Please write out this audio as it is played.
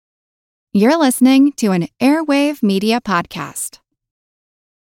You're listening to an Airwave Media Podcast.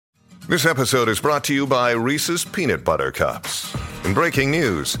 This episode is brought to you by Reese's Peanut Butter Cups. In breaking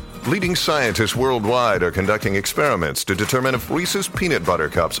news, leading scientists worldwide are conducting experiments to determine if Reese's Peanut Butter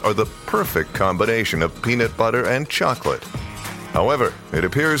Cups are the perfect combination of peanut butter and chocolate. However, it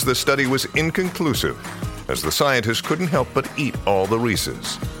appears the study was inconclusive, as the scientists couldn't help but eat all the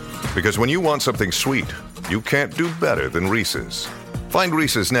Reese's. Because when you want something sweet, you can't do better than Reese's. Find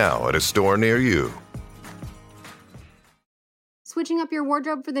Reese's now at a store near you. Switching up your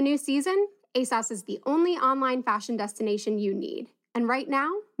wardrobe for the new season? ASOS is the only online fashion destination you need. And right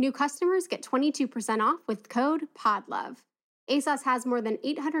now, new customers get 22% off with code PODLOVE. ASOS has more than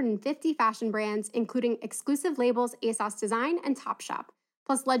 850 fashion brands, including exclusive labels ASOS Design and Topshop,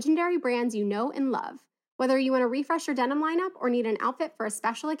 plus legendary brands you know and love. Whether you want to refresh your denim lineup or need an outfit for a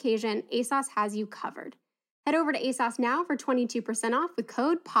special occasion, ASOS has you covered. Head over to ASOS now for 22% off with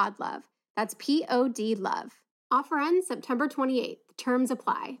code PODLOVE. That's P-O-D love. Offer ends September 28th. Terms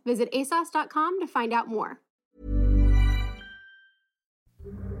apply. Visit ASOS.com to find out more.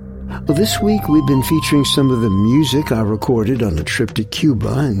 This week we've been featuring some of the music I recorded on a trip to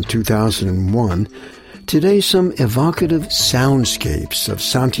Cuba in 2001. Today, some evocative soundscapes of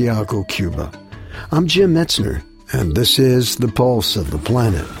Santiago, Cuba. I'm Jim Metzner, and this is The Pulse of the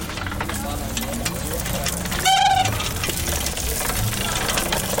Planet.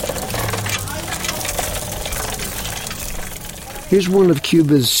 Here's one of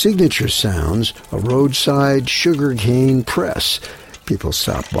Cuba's signature sounds, a roadside sugarcane press. People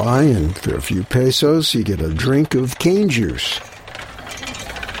stop by, and for a few pesos, you get a drink of cane juice.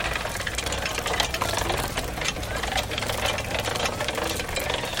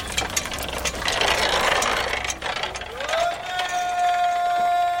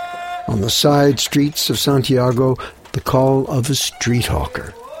 On the side streets of Santiago, the call of a street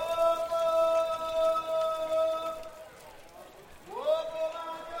hawker.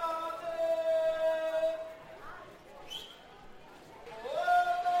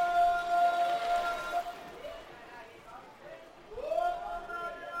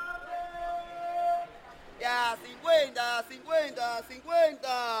 Ya, 50.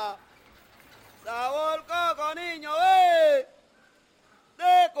 Sabor coco, niño,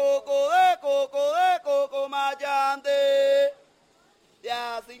 De coco, machante.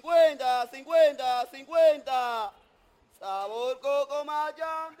 Ya, 50. Sabor coco,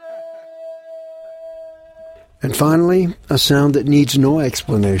 machante. And finally, a sound that needs no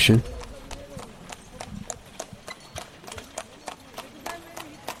explanation.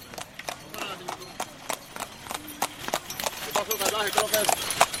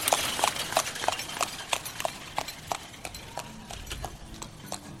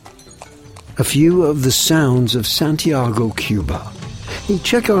 A few of the sounds of Santiago, Cuba. Hey,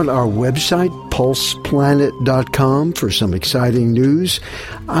 check out our website, pulseplanet.com, for some exciting news.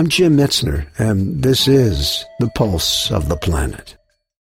 I'm Jim Metzner, and this is The Pulse of the Planet.